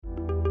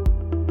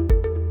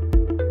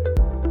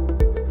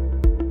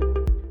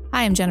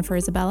Hi, I'm Jennifer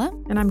Isabella.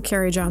 And I'm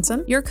Carrie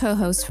Johnston. Your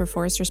co-host for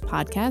Forrester's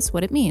podcast,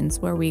 What It Means,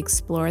 where we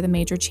explore the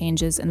major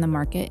changes in the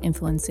market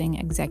influencing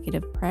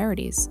executive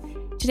priorities.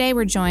 Today,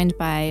 we're joined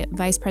by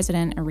Vice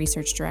President and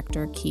Research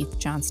Director Keith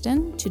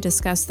Johnston to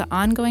discuss the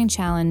ongoing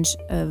challenge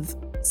of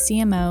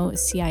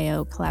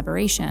CMO-CIO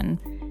collaboration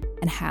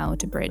and how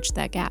to bridge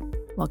that gap.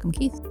 Welcome,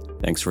 Keith.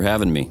 Thanks for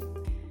having me.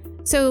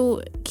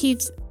 So,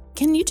 Keith,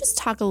 can you just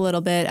talk a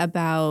little bit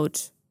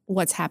about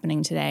what's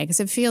happening today?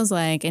 Because it feels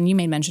like, and you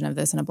made mention of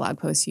this in a blog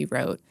post you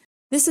wrote,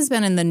 this has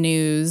been in the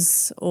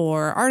news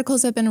or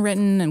articles have been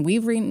written, and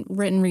we've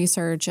written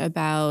research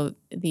about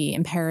the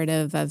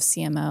imperative of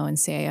CMO and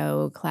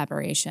CIO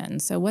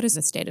collaboration. So what is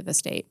the state of the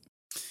state?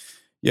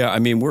 Yeah, I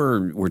mean,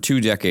 we're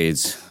 2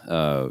 decades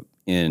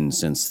in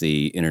since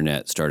the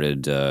internet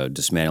started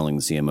dismantling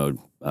the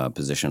CMO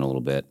position a little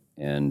bit.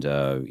 And,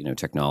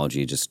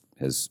 technology just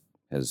has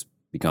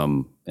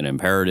become an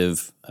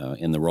imperative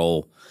in the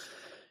role.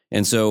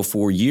 And so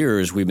for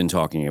years, we've been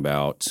talking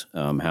about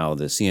how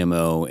the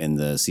CMO and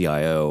the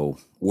CIO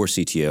or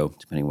CTO,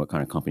 depending what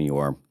kind of company you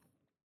are,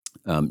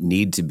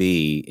 need to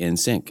be in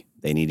sync.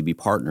 They need to be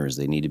partners.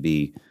 They need to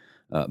be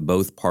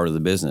both part of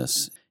the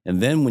business. And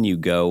then when you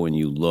go and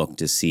you look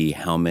to see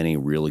how many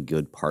really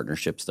good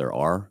partnerships there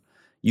are,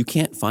 you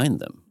can't find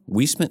them.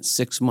 We spent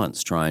 6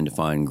 months trying to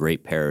find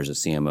great pairs of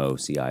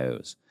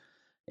CMO-CIOs.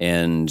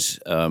 And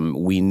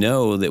we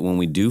know that when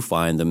we do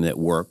find them that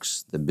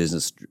works, the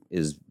business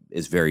is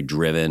very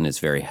driven, it's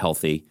very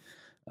healthy,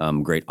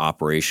 great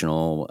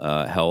operational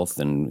health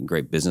and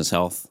great business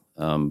health,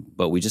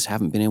 but we just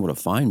haven't been able to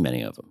find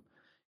many of them.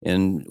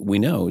 And we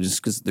know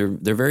just because they're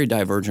very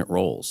divergent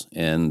roles,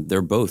 and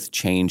they're both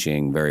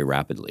changing very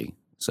rapidly.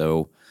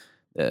 So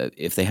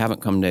if they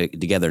haven't come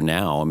together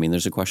now, I mean,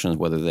 there's a question of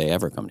whether they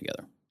ever come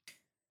together.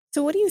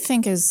 So what do you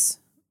think is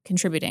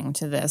contributing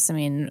to this? I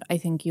mean, I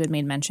think you had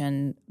made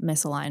mention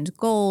misaligned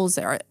goals.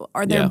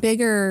 Are there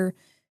bigger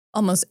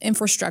almost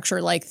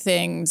infrastructure-like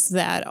things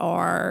that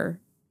are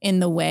in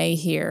the way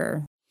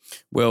here?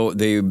 Well,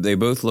 they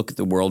both look at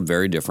the world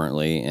very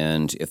differently,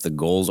 and if the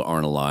goals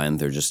aren't aligned,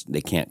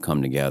 they can't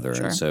come together.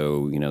 Sure. And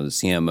so, the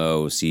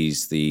CMO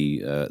sees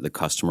the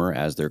customer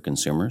as their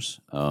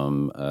consumers.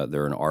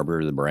 They're an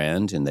arbiter of the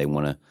brand, and they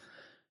want to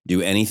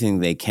do anything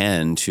they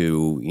can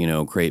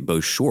to create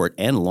both short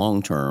and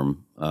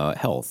long-term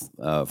health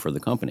for the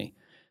company.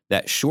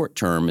 That short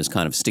term is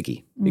kind of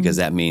sticky because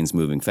that means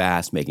moving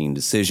fast, making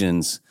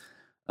decisions,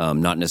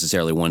 not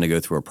necessarily wanting to go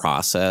through a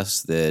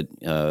process that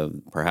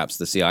perhaps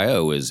the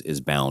CIO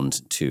is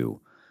bound to.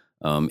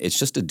 It's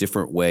just a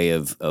different way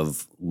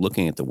of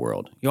looking at the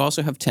world. You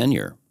also have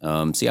tenure.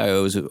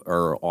 CIOs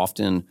are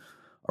often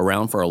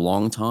around for a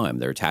long time.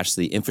 They're attached to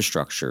the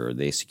infrastructure.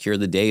 They secure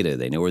the data.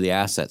 They know where the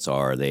assets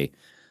are.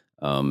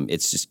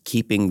 It's just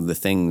keeping the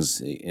things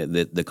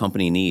that the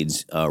company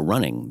needs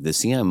running. The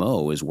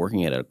CMO is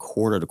working at a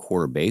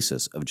quarter-to-quarter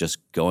basis of just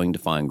going to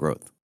find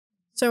growth.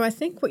 So I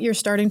think what you're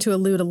starting to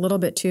allude a little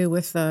bit to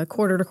with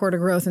quarter-to-quarter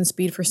growth and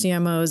speed for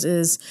CMOs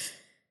is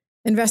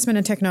investment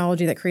in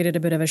technology that created a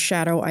bit of a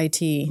shadow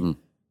IT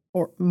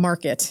or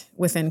market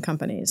within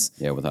companies.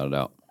 Yeah, without a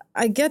doubt.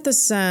 I get the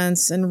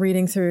sense in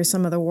reading through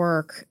some of the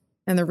work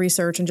and the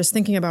research and just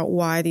thinking about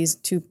why these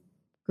two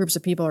groups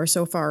of people are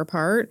so far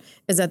apart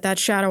is that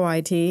shadow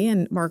IT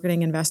and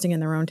marketing investing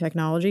in their own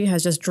technology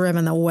has just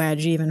driven the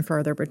wedge even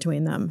further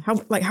between them.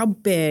 How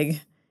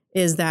big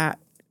is that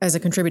as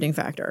a contributing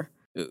factor?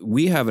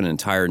 We have an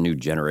entire new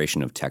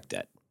generation of tech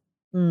debt.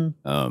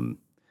 A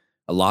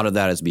lot of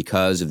that is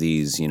because of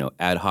these,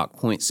 ad hoc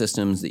point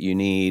systems that you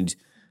need,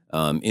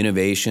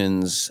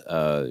 innovations,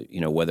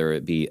 whether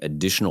it be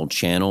additional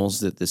channels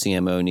that the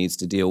CMO needs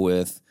to deal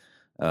with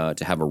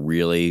to have a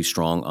really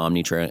strong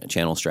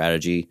omni-channel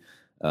strategy.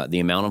 The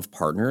amount of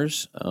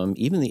partners,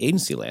 even the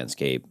agency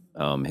landscape,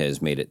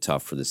 has made it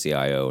tough for the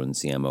CIO and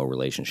CMO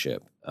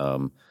relationship.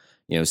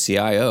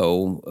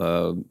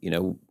 CIO,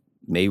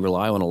 may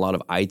rely on a lot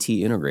of IT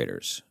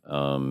integrators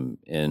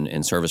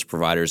and service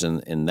providers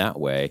in that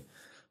way.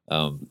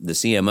 The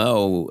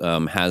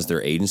CMO has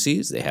their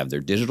agencies. They have their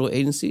digital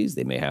agencies.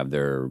 They may have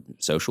their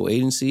social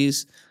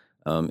agencies.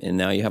 And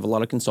now you have a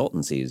lot of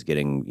consultancies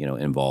getting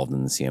involved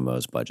in the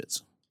CMO's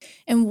budgets.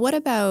 And what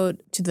about,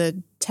 to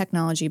the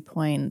technology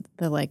point,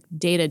 the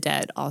data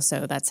debt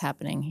also that's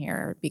happening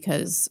here?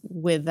 Because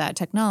with that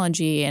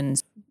technology and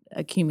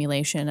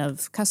accumulation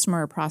of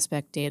customer or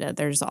prospect data,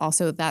 there's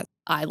also that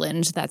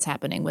island that's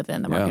happening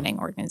within the marketing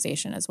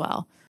organization as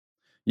well.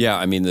 Yeah,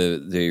 I mean,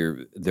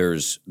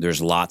 there's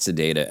lots of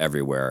data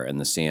everywhere, and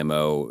the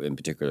CMO in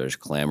particular is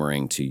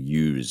clamoring to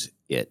use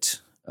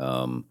it.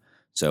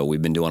 So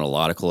we've been doing a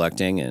lot of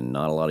collecting and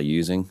not a lot of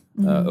using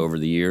over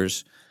the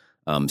years.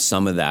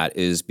 Some of that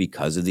is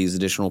because of these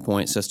additional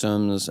point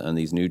systems and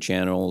these new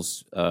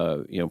channels,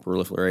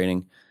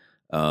 proliferating.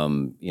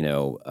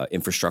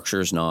 Infrastructure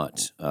is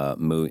not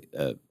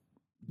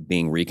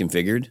being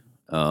reconfigured,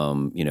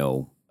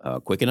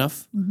 quick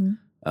enough.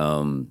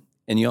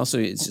 And you also,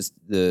 it's just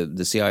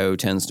the CIO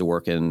tends to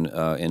work in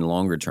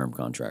longer term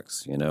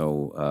contracts.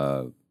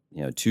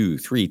 2,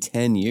 3,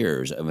 10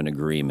 years of an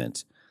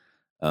agreement.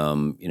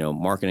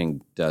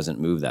 Marketing doesn't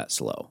move that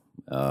slow.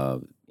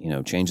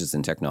 Changes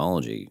in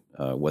technology,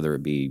 whether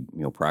it be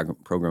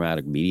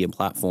programmatic media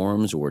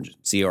platforms or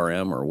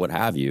CRM or what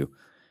have you,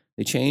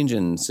 they change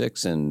in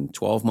 6 and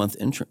 12-month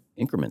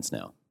increments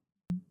now.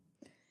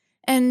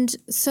 And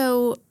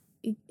so,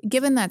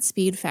 given that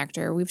speed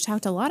factor, we've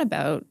talked a lot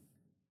about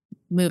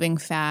moving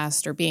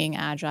fast or being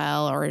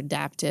agile or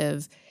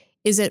adaptive.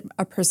 Is it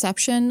a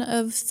perception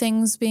of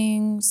things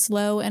being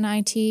slow in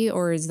IT,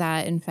 or is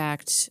that in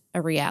fact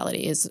a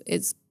reality?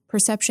 Is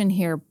perception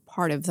here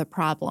part of the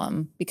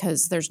problem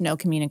because there's no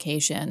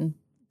communication?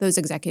 Those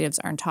executives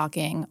aren't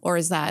talking, or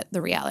is that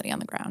the reality on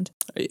the ground?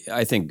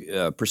 I think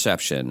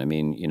perception. I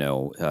mean,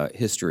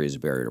 history is a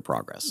barrier to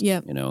progress.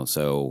 Yep.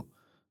 So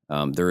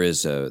there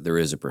is a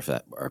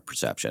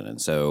perception,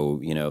 and so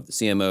if the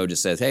CMO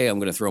just says, "Hey, I'm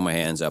going to throw my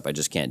hands up. I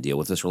just can't deal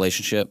with this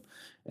relationship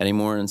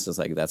anymore," and so it's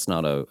like that's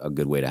not a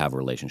good way to have a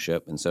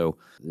relationship. And so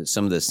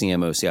some of the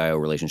CMO-CIO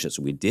relationships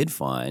we did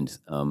find,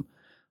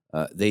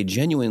 they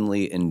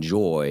genuinely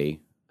enjoy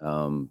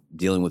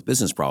dealing with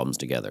business problems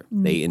together.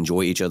 Mm. They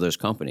enjoy each other's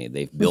company.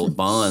 They've built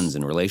bonds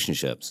and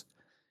relationships.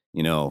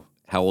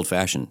 How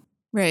old-fashioned.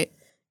 Right.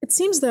 It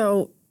seems,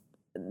 though,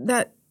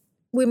 that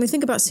when we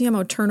think about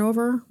CMO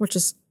turnover, which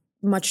is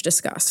much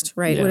discussed,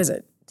 right? Yeah. What is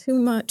it?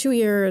 2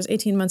 years,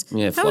 18 months?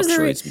 Yeah, it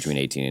fluctuates between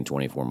 18 and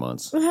 24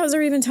 months. Well, how is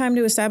there even time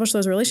to establish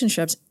those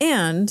relationships?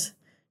 And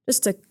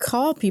just to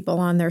call people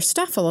on their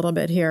stuff a little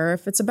bit here,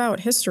 if it's about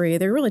history,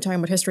 they're really talking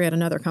about history at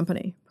another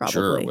company, probably.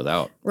 Sure,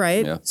 without.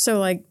 Right? Yeah.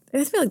 So, I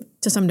feel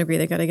like to some degree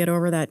they got to get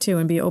over that too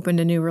and be open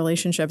to new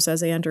relationships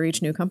as they enter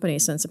each new company,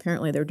 since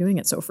apparently they're doing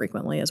it so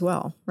frequently as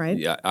well, right?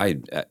 Yeah, I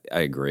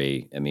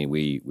agree. I mean,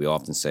 we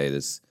often say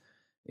this,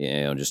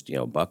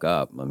 buck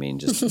up. I mean,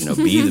 just,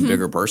 be the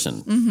bigger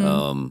person.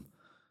 Mm-hmm.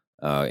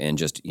 And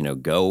just,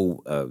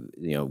 go,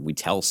 we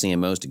tell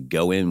CMOs to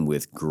go in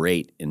with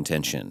great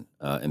intention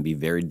and be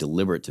very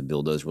deliberate to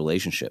build those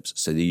relationships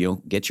so that you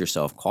don't get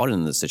yourself caught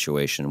in the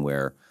situation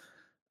where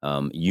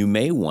you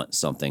may want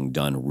something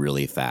done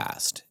really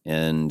fast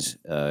and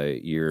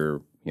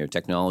your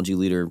technology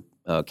leader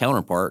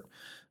counterpart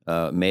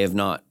may have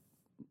not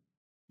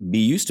be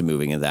used to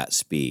moving at that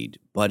speed.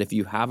 But if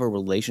you have a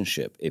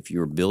relationship, if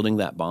you're building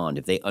that bond,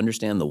 if they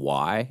understand the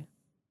why,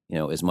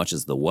 as much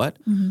as the what,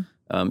 mm-hmm.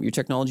 Your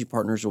technology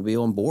partners will be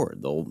on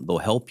board. They'll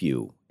help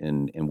you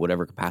in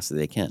whatever capacity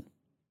they can.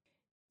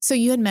 So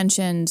you had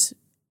mentioned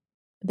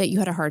that you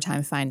had a hard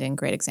time finding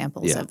great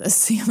examples of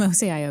this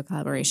CMO-CIO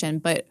collaboration,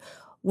 but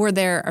were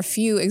there a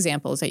few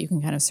examples that you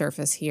can kind of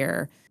surface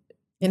here?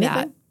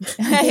 Anything?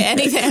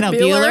 Anything.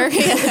 Bueller.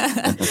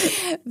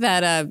 Yeah.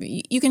 That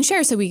you can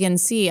share so we can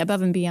see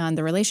above and beyond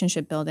the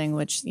relationship building,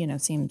 which,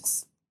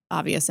 seems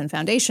obvious and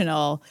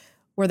foundational.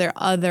 Were there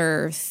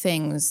other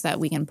things that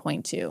we can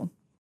point to?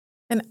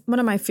 And one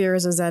of my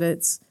fears is that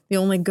it's the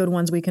only good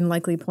ones we can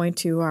likely point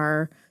to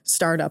are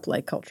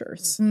startup-like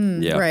cultures,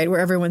 right? Where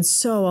everyone's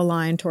so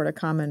aligned toward a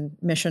common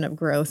mission of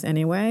growth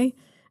anyway.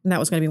 And that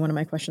was going to be one of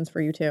my questions for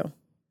you too.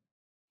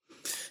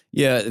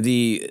 Yeah,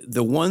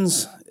 the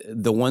ones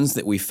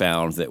that we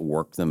found that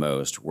worked the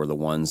most were the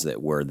ones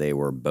where they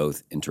were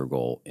both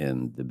integral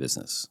in the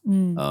business.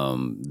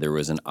 There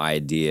was an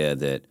idea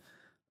that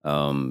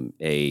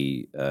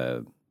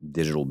a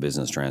digital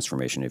business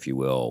transformation, if you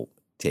will,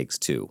 takes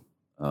two.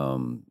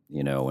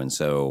 And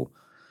so,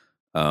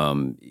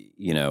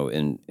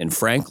 and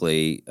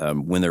frankly,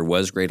 when there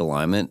was great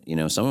alignment,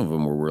 some of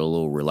them were a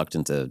little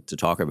reluctant to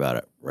talk about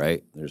it,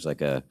 right? There's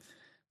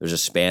a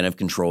span of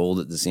control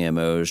that the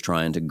CMO is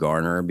trying to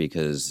garner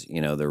because,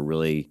 they're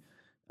really,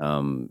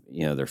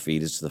 their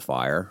feet is to the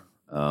fire.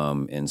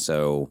 And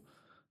so,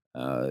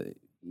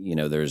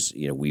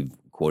 we've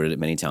quoted it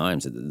many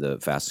times that the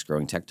fastest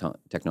growing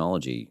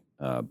technology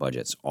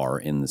budgets are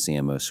in the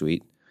CMO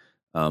suite.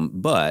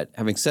 But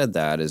having said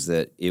that, is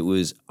that it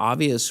was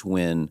obvious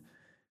when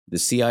the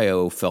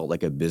CIO felt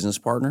like a business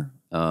partner.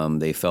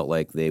 They felt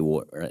like they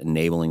were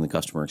enabling the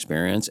customer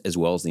experience as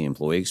well as the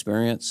employee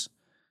experience.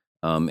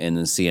 And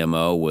the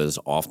CMO was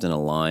often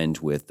aligned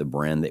with the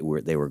brand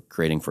that they were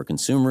creating for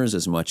consumers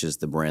as much as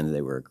the brand that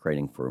they were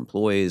creating for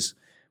employees.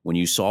 When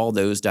you saw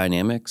those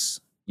dynamics,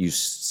 you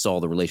saw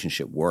the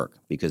relationship work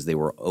because they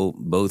were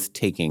both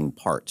taking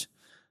part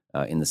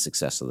in the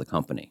success of the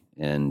company.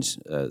 And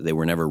they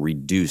were never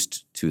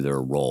reduced to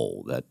their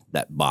role,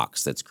 that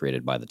box that's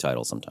created by the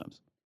title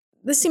sometimes.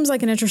 This seems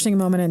like an interesting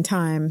moment in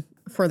time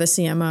for the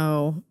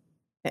CMO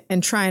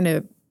and trying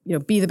to,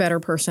 be the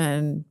better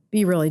person,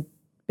 be really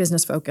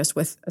business focused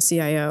with a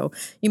CIO.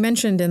 You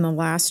mentioned in the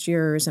last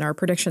years in our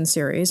prediction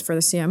series for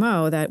the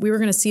CMO that we were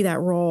going to see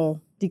that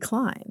role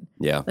decline.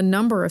 Yeah. The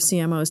number of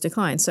CMOs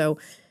decline. So,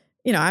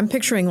 I'm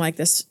picturing like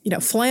this,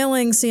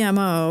 flailing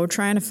CMO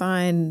trying to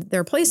find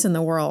their place in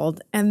the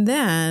world and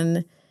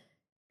then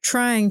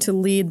trying to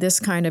lead this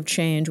kind of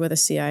change with a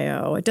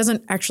CIO. It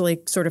doesn't actually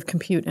sort of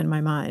compute in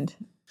my mind.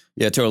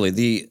 Yeah, totally.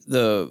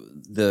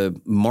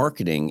 The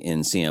marketing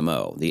in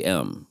CMO, the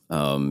M,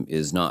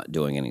 is not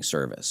doing any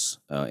service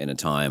in a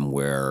time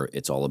where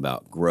it's all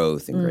about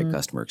growth and great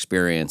customer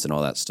experience and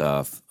all that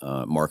stuff.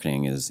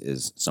 Marketing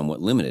is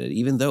somewhat limited,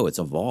 even though it's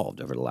evolved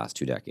over the last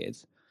 2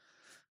 decades.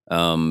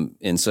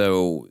 And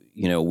so,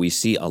 we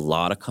see a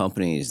lot of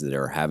companies that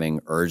are having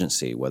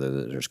urgency,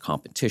 whether there's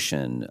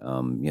competition.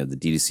 The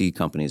D2C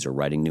companies are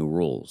writing new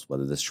rules.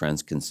 Whether this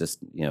trend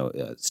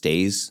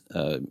stays,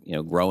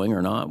 growing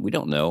or not, we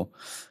don't know.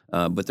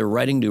 But they're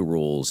writing new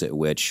rules at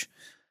which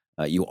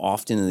you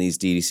often in these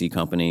D2C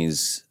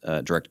companies,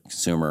 direct to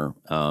consumer,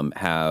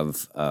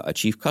 have a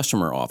chief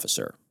customer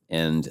officer,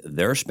 and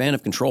their span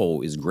of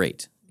control is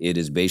great. It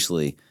is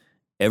basically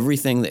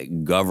everything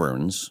that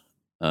governs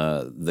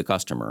the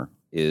customer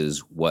is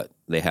what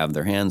they have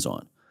their hands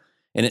on.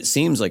 And it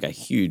seems like a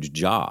huge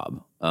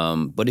job.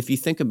 But if you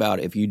think about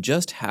it, if you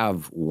just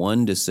have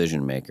one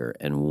decision maker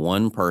and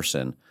one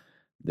person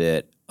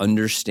that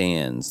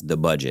understands the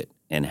budget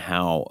and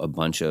how a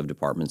bunch of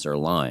departments are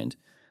aligned,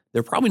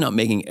 they're probably not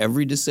making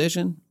every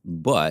decision,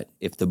 but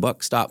if the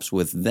buck stops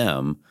with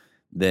them,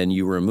 then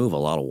you remove a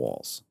lot of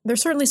walls. They're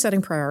certainly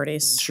setting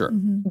priorities. Sure.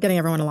 Getting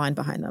everyone aligned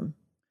behind them.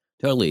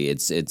 Totally.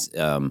 It's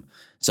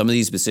some of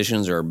these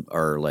positions are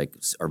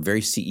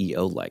very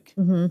CEO like.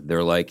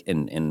 They're like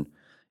and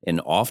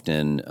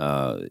often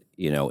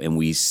and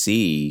we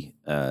see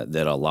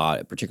that a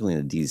lot, particularly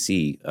in the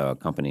D2C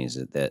companies,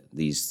 that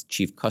these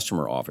chief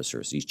customer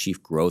officers, these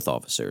chief growth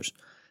officers,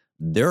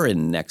 they're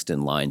next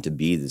in line to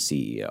be the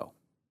CEO,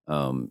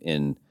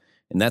 and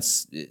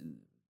that's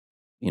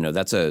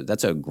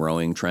that's a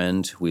growing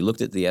trend. We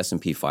looked at the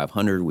S&P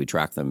 500. We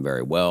track them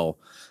very well.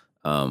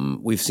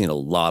 We've seen a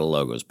lot of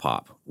logos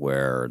pop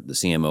where the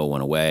CMO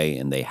went away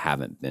and they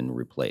haven't been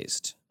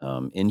replaced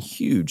in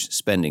huge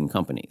spending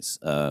companies,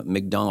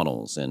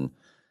 McDonald's and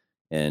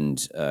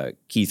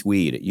Keith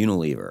Weed at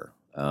Unilever,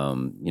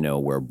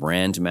 where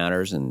brand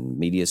matters and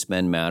media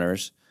spend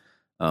matters,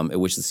 at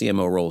which the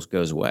CMO role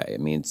goes away. I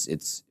mean, so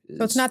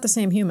it's not the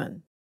same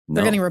human.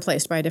 They're getting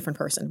replaced by a different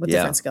person with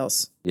different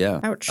skills. Yeah.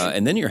 Ouch.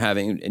 And then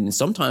and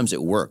sometimes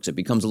it works. It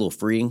becomes a little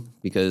freeing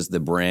because the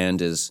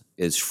brand is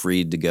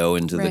freed to go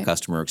into the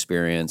customer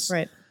experience.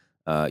 Right.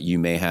 You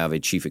may have a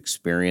chief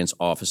experience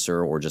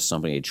officer or just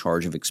somebody in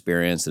charge of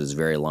experience that is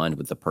very aligned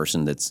with the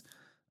person that's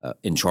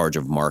in charge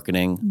of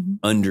marketing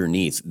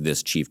underneath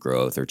this chief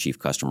growth or chief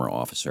customer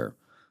officer.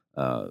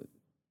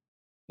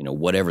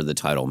 Whatever the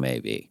title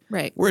may be.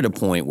 Right. We're at a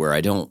point where I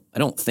don't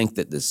think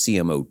that the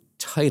CMO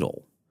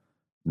title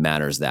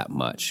matters that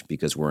much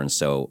because we're in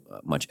so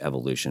much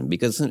evolution.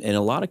 Because in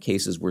a lot of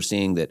cases, we're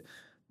seeing that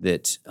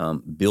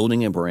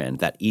building a brand,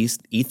 that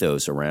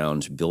ethos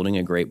around building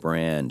a great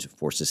brand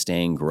for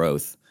sustained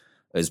growth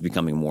is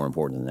becoming more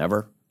important than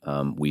ever.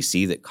 We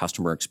see that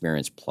customer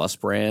experience plus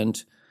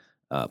brand,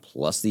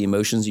 plus the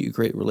emotions that you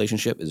create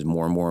relationship is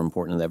more and more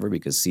important than ever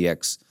because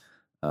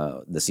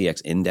the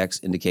CX index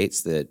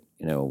indicates that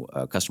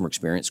customer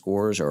experience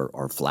scores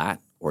are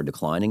flat or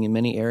declining in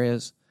many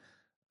areas.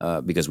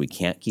 Because we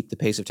can't keep the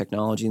pace of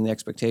technology and the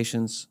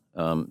expectations.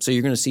 So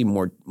you're going to see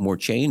more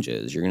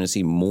changes. You're going to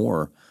see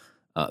more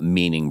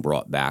meaning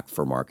brought back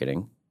for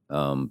marketing.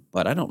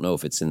 But I don't know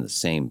if it's in the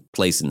same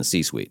place in the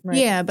C-suite. Right.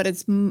 Yeah, but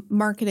it's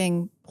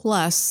marketing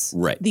plus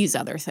right. these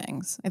other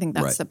things. I think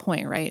that's the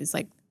point, right? It's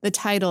like the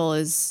title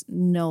is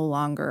no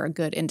longer a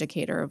good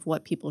indicator of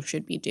what people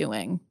should be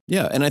doing.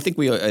 Yeah, and I think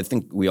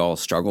we all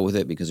struggle with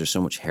it because there's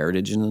so much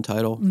heritage in the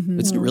title.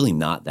 It's really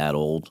not that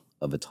old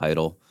of a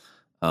title.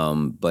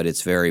 But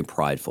it's very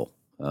prideful,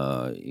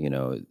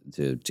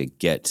 to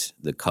get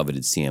the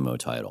coveted CMO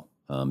title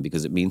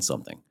because it means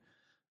something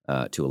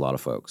to a lot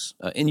of folks.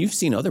 And you've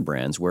seen other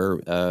brands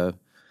where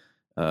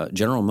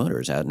General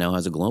Motors now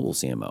has a global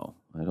CMO.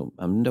 I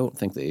don't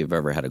think that you've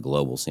ever had a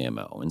global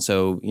CMO. And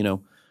so,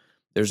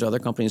 there's other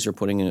companies that are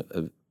putting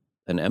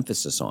an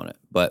emphasis on it.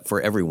 But for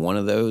every one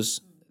of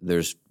those,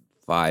 there's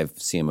 5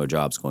 CMO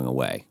jobs going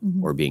away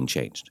or being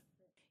changed.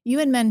 You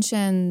had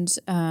mentioned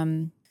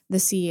the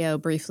CEO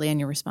briefly in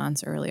your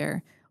response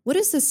earlier. What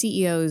is the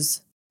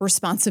CEO's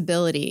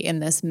responsibility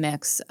in this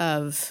mix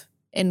of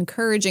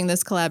encouraging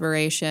this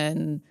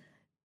collaboration,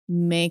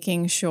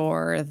 making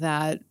sure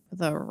that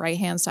the right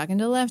hand's talking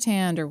to the left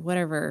hand or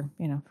whatever,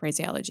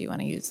 phraseology you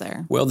want to use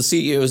there? Well, the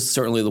CEO is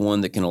certainly the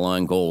one that can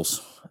align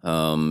goals,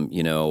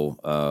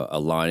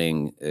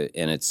 aligning,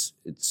 and it's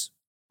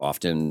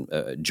often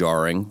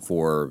jarring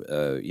for,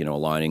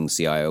 aligning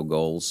CIO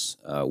goals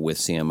with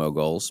CMO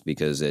goals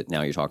because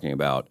now you're talking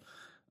about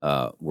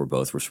we're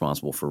both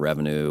responsible for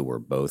revenue. We're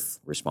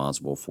both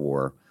responsible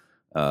for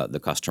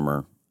the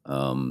customer.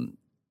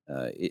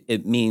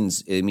 It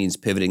means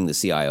pivoting the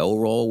CIO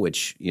role,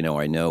 which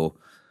I know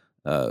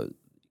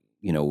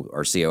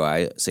our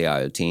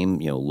CIO team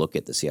look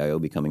at the CIO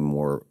becoming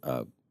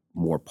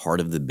more part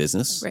of the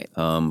business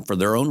for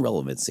their own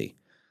relevancy,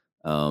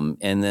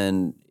 and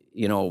then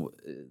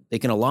they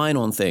can align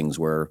on things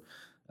where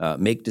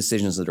make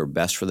decisions that are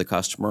best for the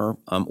customer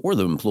or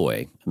the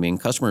employee. I mean,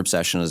 customer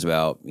obsession is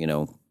about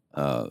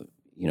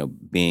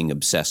being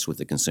obsessed with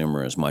the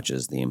consumer as much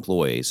as the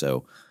employee.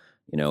 So,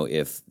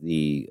 if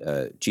the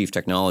chief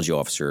technology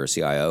officer or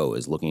CIO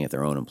is looking at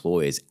their own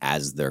employees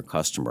as their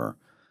customer,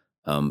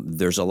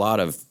 there's a lot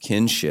of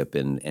kinship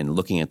in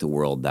looking at the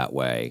world that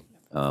way,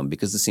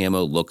 because the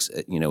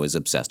CMO is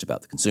obsessed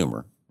about the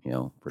consumer,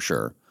 for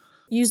sure.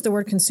 Use the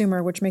word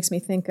consumer, which makes me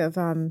think of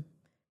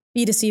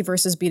B2C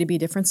versus B2B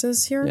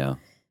differences here. Yeah.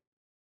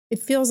 It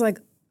feels like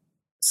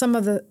some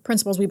of the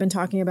principles we've been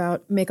talking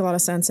about make a lot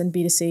of sense in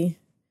B2C,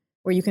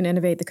 where you can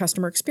innovate the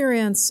customer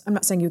experience. I'm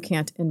not saying you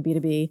can't in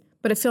B2B,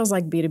 but it feels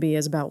like B2B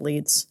is about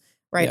leads,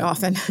 right? Yeah.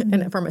 Often,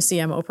 and from a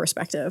CMO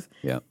perspective.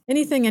 Yeah.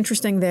 Anything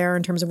interesting there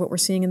in terms of what we're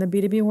seeing in the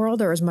B2B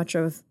world, or is much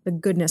of the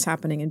goodness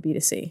happening in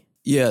B2C?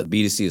 Yeah,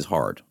 B2C is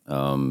hard.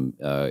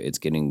 It's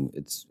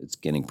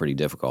getting pretty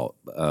difficult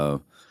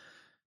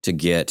to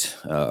get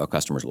a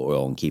customer's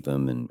loyal and keep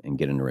them and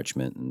get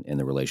enrichment in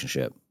the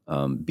relationship.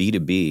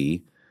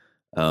 B2B,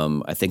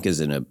 I think, is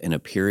in a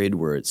period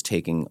where it's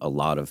taking a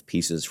lot of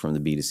pieces from the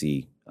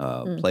B2C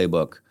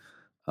playbook.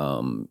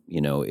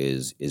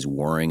 Is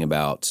worrying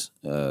about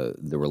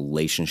the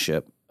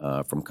relationship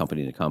from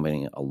company to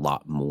company a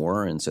lot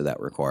more, and so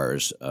that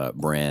requires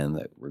brand,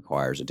 that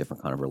requires a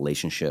different kind of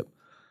relationship.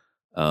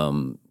 But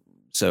also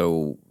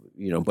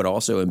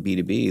in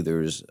B2B,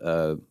 there's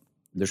a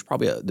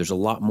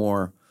lot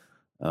more.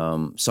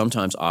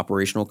 Sometimes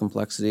operational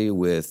complexity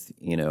with,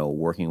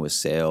 working with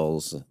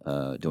sales,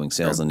 doing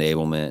sales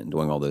enablement and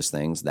doing all those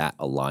things that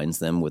aligns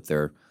them with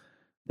their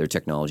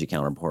technology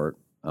counterpart,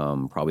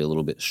 probably a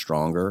little bit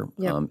stronger.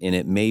 Yep. And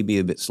it may be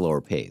a bit slower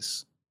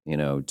pace,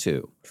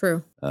 too.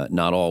 True.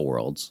 Not all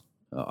worlds,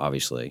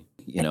 obviously,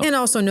 And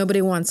also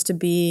nobody wants to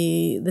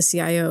be the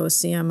CIO,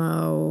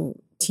 CMO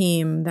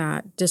team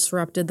that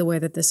disrupted the way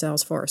that the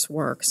sales force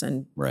works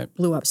and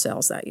blew up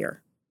sales that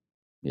year.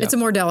 Yeah. It's a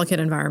more delicate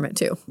environment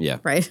too. Yeah.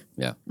 Right?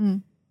 Yeah.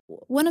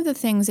 One of the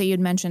things that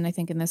you'd mentioned, I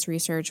think, in this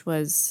research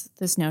was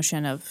this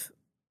notion of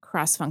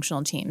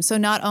cross-functional teams. So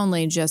not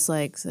only just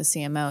like the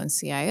CMO and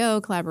CIO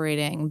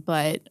collaborating,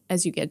 but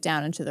as you get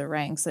down into the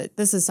ranks, that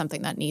this is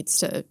something that needs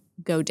to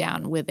go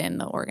down within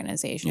the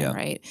organization,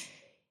 right?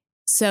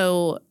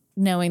 So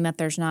knowing that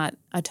there's not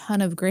a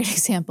ton of great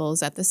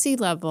examples at the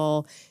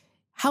C-level,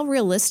 how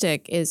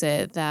realistic is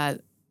it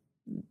that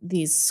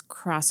these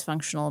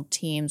cross-functional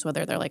teams,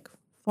 whether they're like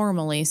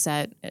formally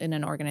set in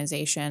an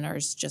organization or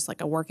is just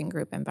like a working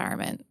group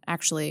environment,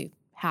 actually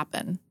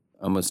happen?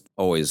 Almost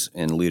always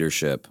in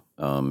leadership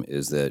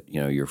is that,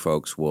 your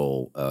folks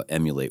will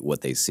emulate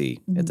what they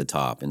see at the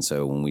top. And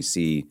so when we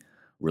see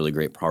really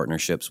great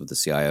partnerships with the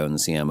CIO and the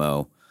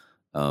CMO,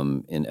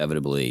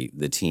 inevitably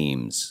the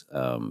teams,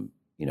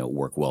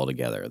 work well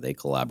together. They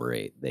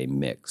collaborate, they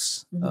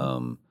mix,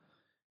 even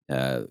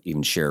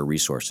share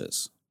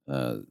resources.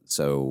 It's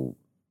an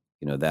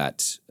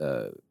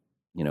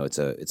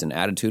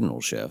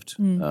attitudinal shift.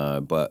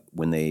 But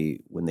when they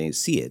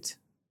see it,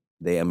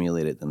 they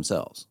emulate it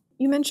themselves.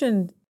 You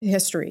mentioned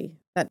history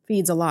that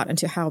feeds a lot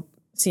into how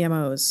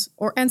CMOs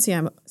and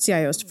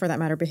CIOs, for that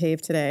matter,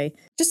 behave today.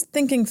 Just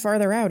thinking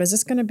farther out, is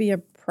this going to be a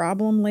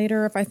problem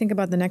later? If I think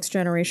about the next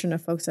generation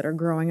of folks that are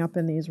growing up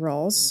in these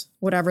roles,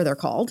 whatever they're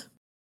called,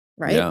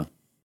 right? Yeah.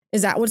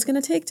 Is that what it's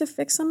going to take to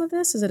fix some of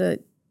this? Is it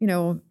have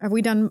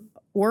we done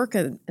work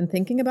and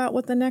thinking about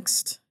what the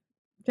next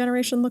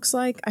generation looks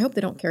like? I hope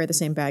they don't carry the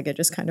same baggage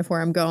is kind of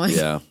where I'm going.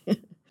 Yeah.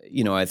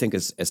 I think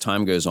as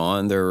time goes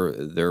on,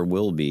 there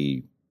will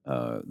be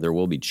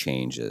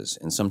changes,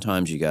 and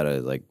sometimes you got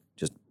to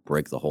just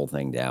break the whole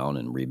thing down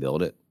and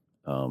rebuild it.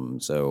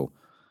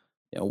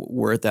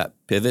 We're at that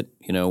pivot,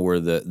 where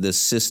the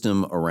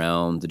system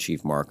around the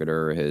chief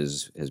marketer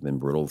has been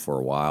brittle for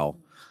a while,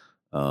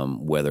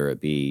 whether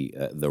it be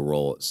the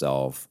role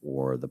itself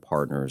or the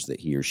partners that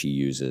he or she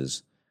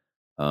uses.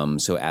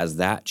 So as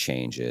that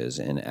changes,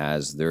 and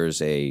as there's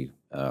a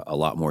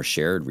lot more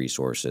shared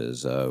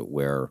resources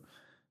where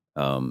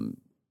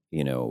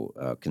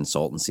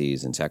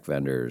consultancies and tech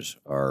vendors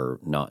are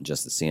not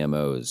just the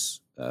CMO's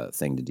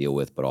thing to deal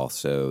with, but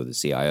also the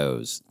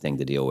CIO's thing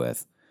to deal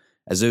with.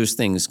 As those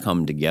things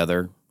come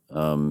together,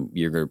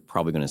 you're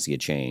probably going to see a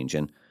change.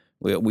 And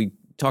we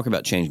talk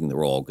about changing the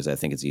role because I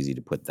think it's easy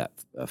to put that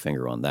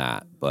finger on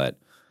that. But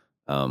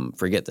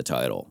forget the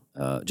title.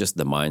 Just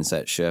the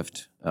mindset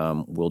shift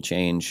will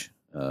change.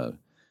 The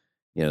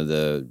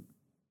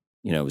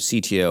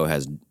CTO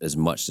has as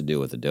much to do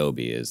with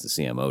Adobe as the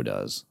CMO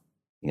does.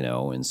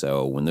 And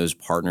so when those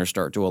partners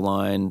start to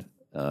align,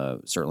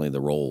 certainly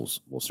the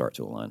roles will start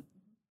to align.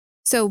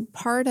 So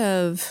part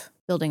of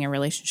building a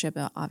relationship,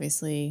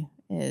 obviously,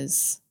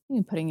 is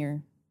putting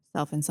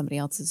yourself in somebody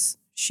else's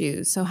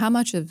shoes. So how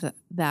much of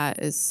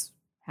that is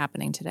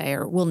happening today,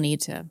 or will need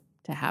to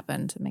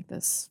happen to make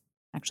this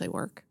actually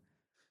work?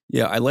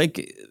 Yeah, I like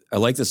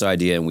this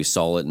idea, and we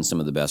saw it in some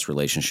of the best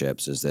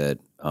relationships, is that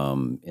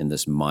in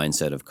this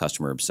mindset of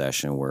customer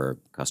obsession, where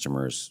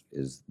customers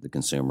is the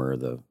consumer,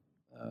 the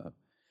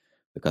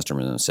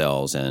customer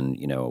themselves, and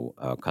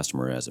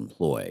customer as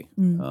employee.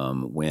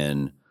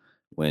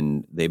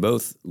 When they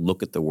both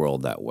look at the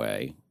world that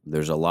way,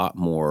 there's a lot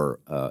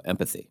more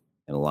empathy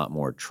and a lot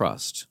more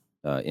trust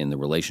in the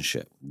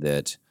relationship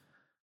that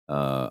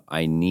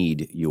I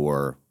need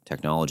your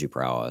technology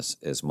prowess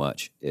as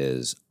much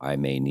as I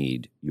may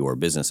need your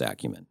business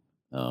acumen,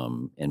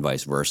 and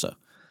vice versa.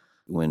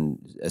 When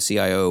a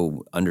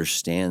CIO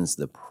understands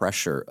the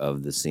pressure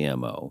of the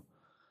CMO,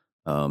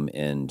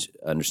 and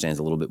understands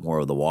a little bit more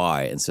of the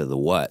why instead of the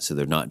what, so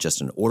they're not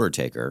just an order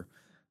taker,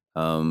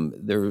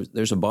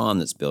 there's a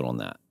bond that's built on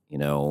that.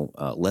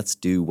 Let's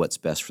do what's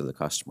best for the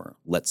customer.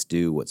 Let's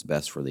do what's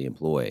best for the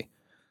employee.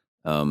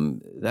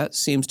 That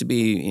seems to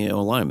be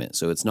alignment.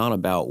 So it's not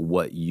about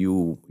what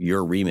your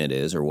remit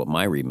is or what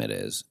my remit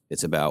is.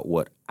 It's about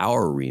what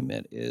our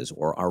remit is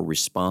or our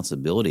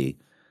responsibility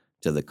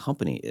to the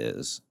company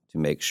is to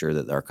make sure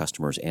that our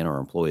customers and our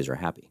employees are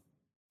happy.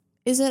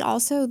 Is it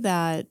also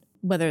that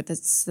whether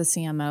it's the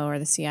CMO or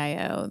the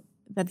CIO,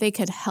 that they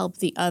could help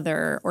the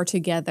other or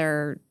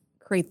together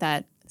create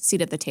that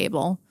seat at the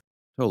table?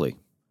 Totally.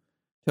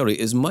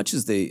 As much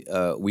as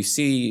we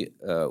see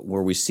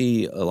where we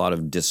see a lot of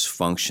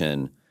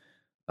dysfunction,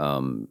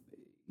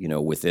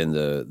 within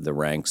the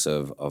ranks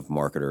of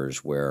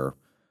marketers, where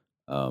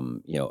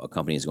a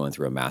company is going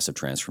through a massive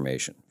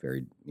transformation,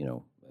 very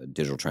a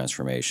digital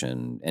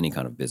transformation, any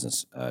kind of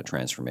business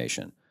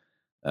transformation.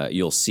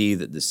 You'll see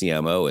that the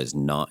CMO is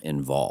not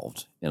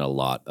involved in a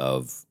lot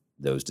of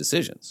those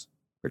decisions,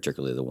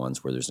 particularly the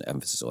ones where there's an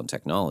emphasis on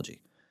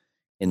technology.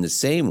 In the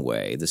same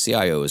way, the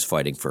CIO is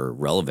fighting for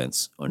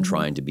relevance on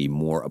trying to be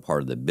more a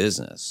part of the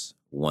business,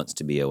 wants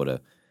to be able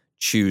to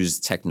choose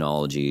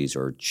technologies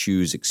or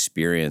choose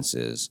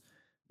experiences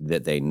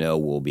that they know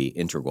will be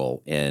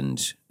integral in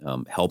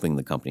helping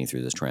the company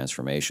through this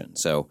transformation.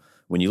 So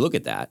when you look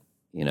at that,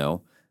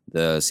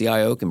 the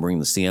CIO can bring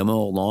the CMO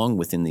along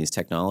within these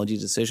technology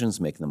decisions,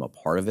 making them a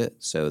part of it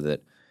so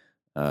that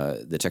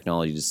the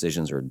technology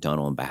decisions are done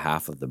on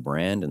behalf of the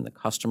brand and the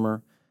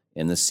customer.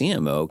 And the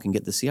CMO can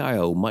get the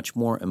CIO much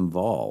more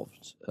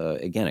involved.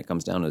 Again, it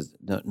comes down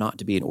to not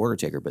to be an order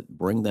taker, but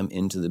bring them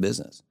into the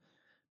business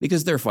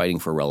because they're fighting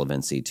for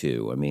relevancy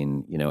too. I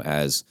mean,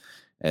 as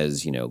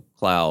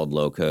cloud,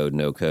 low code,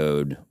 no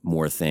code,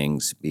 more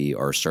things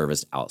are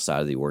serviced outside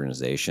of the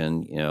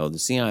organization.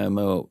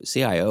 The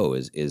CIO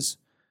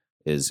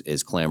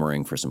is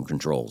clamoring for some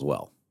control as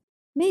well.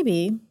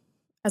 Maybe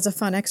as a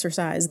fun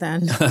exercise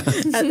then,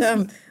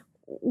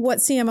 what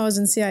CMOs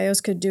and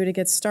CIOs could do to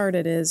get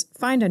started is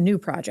find a new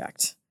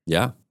project.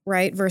 Yeah.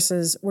 Right?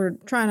 Versus we're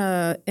trying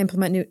to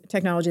implement new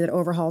technology that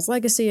overhauls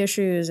legacy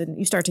issues, and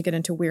you start to get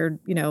into weird,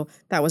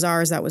 that was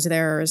ours, that was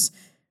theirs.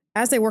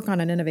 As they work on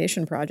an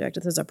innovation project,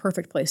 this is a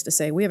perfect place to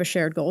say, we have a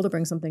shared goal to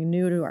bring something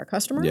new to our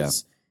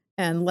customers,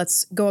 and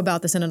let's go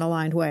about this in an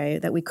aligned way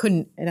that we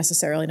couldn't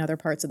necessarily in other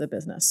parts of the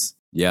business.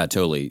 Yeah,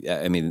 totally.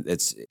 I mean,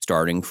 it's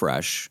starting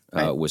fresh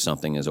with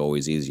something is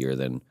always easier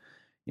than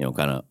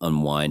kind of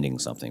unwinding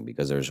something,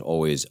 because there's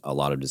always a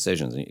lot of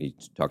decisions. And you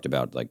talked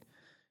about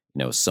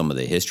some of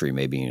the history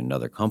maybe in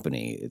another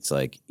company. It's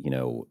like,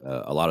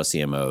 a lot of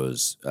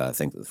CMOs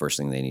think that the first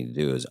thing they need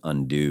to do is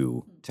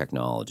undo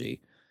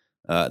technology.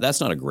 That's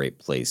not a great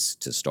place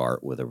to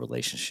start with a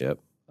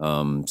relationship.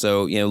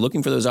 So,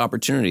 looking for those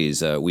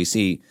opportunities, we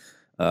see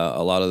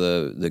a lot of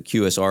the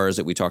QSRs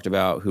that we talked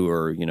about who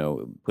are,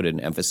 put an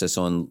emphasis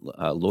on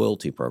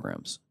loyalty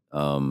programs.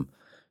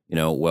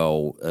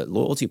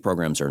 Loyalty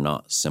programs are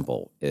not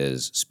simple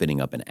as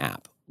spinning up an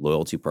app.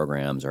 Loyalty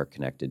programs are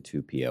connected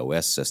to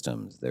POS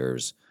systems.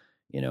 There's,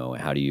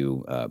 how do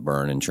you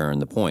burn and churn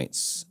the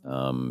points?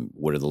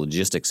 What are the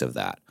logistics of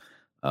that?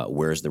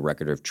 Where's the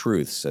record of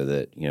truth so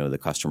that, the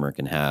customer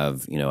can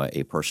have,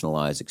 a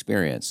personalized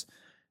experience?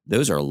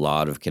 Those are a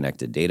lot of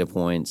connected data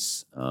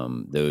points.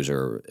 There's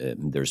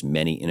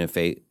many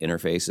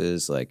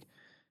interfaces, like,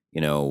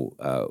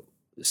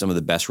 some of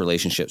the best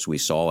relationships we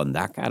saw in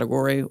that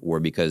category were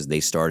because they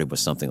started with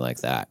something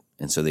like that.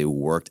 And so they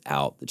worked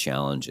out the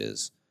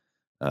challenges,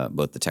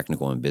 both the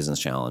technical and business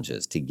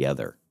challenges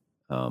together.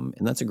 And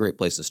that's a great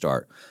place to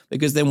start,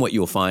 because then what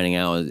you'll find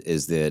out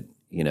is that,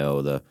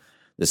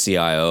 the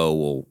CIO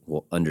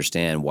will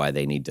understand why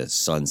they need to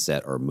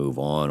sunset or move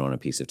on a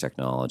piece of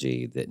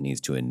technology that needs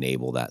to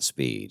enable that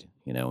speed,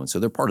 and so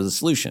they're part of the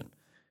solution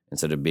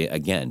instead of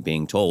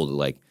being told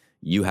like,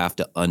 you have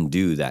to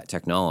undo that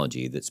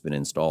technology that's been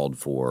installed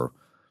for,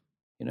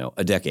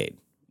 a decade,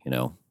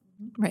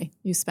 Right.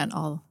 You spent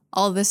all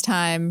this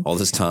time. All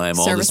this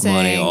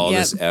money,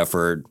 this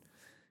effort.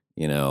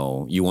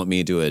 You want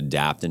me to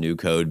adapt a new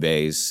code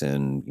base,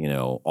 and,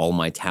 all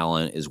my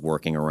talent is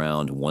working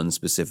around one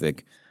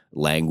specific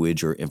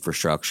language or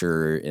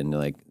infrastructure. And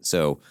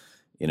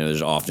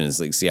there's often it's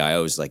like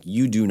CIOs like,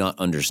 you do not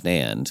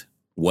understand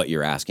what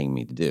you're asking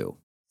me to do.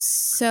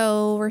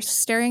 So we're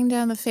staring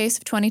down the face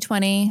of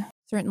 2020.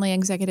 Certainly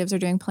executives are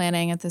doing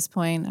planning at this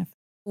point.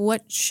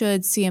 What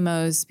should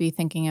CMOs be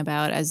thinking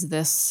about as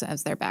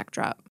their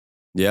backdrop?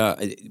 Yeah.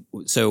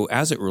 So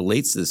as it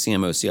relates to the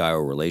CMO-CIO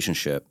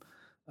relationship,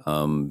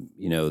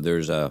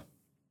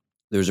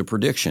 there's a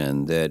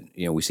prediction that,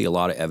 we see a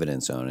lot of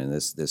evidence on, and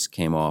this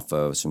came off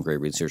of some great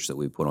research that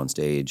we put on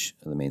stage,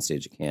 the main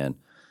stage at Cannes,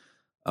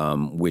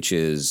 which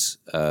is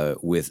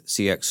with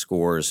CX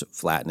scores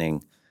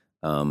flattening,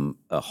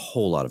 a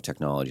whole lot of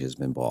technology has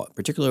been bought,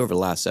 particularly over the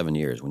last 7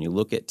 years. When you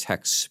look at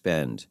tech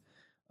spend,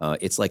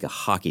 it's like a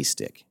hockey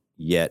stick.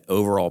 Yet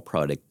overall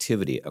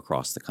productivity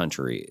across the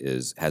country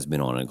has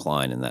been on a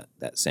decline in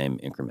that same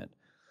increment.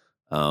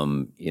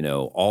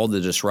 All the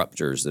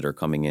disruptors that are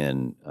coming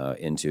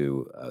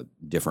into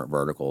different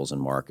verticals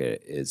and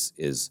market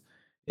is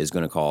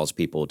going to cause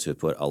people to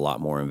put a lot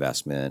more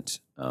investment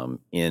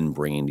in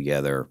bringing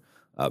together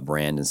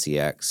brand and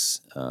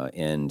CX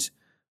and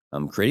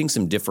creating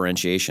some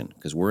differentiation,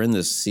 because we're in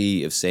this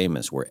sea of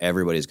sameness where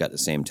everybody's got the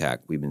same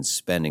tech. We've been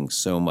spending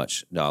so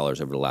much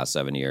dollars over the last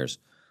 7 years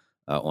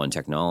on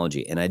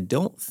technology, and I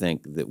don't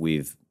think that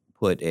we've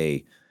put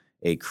a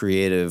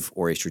creative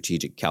or a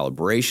strategic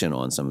calibration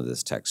on some of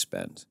this tech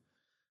spend.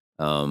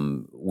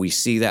 We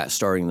see that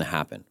starting to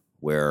happen,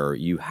 where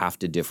you have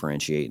to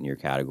differentiate in your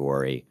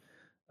category.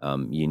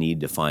 You need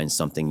to find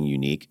something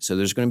unique. So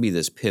there's going to be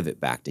this pivot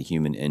back to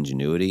human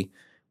ingenuity,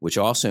 which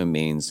also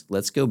means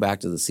let's go back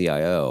to the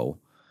CIO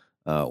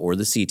or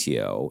the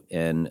CTO,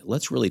 and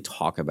let's really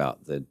talk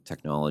about the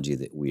technology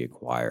that we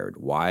acquired,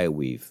 why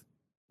we've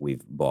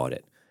bought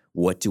it.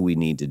 What do we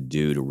need to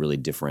do to really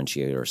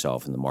differentiate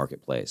ourselves in the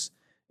marketplace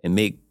and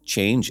make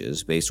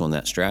changes based on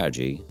that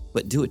strategy,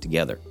 but do it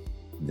together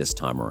this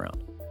time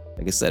around?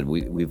 Like I said,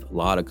 we've a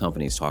lot of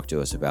companies talk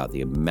to us about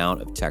the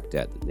amount of tech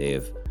debt that they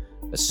have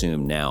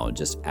assumed now,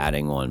 just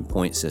adding on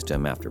point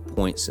system after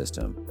point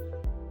system,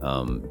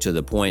 to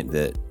the point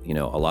that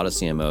a lot of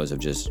CMOs have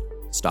just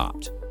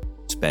stopped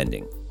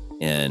spending,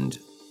 and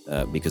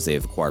because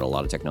they've acquired a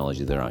lot of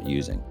technology they're not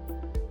using.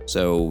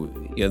 So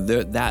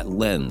that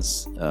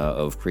lens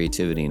of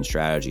creativity and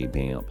strategy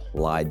being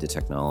applied to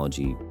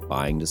technology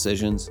buying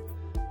decisions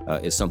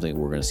is something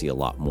we're going to see a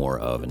lot more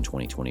of in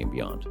 2020 and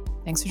beyond.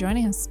 Thanks for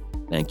joining us.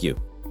 Thank you.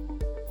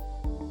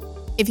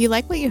 If you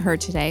like what you heard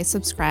today,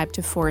 subscribe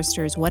to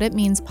Forrester's What It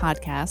Means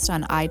podcast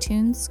on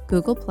iTunes,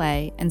 Google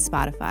Play, and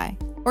Spotify,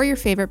 or your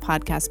favorite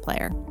podcast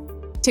player.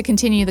 To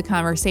continue the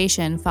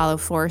conversation, follow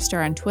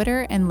Forrester on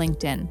Twitter and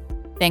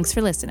LinkedIn. Thanks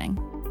for listening.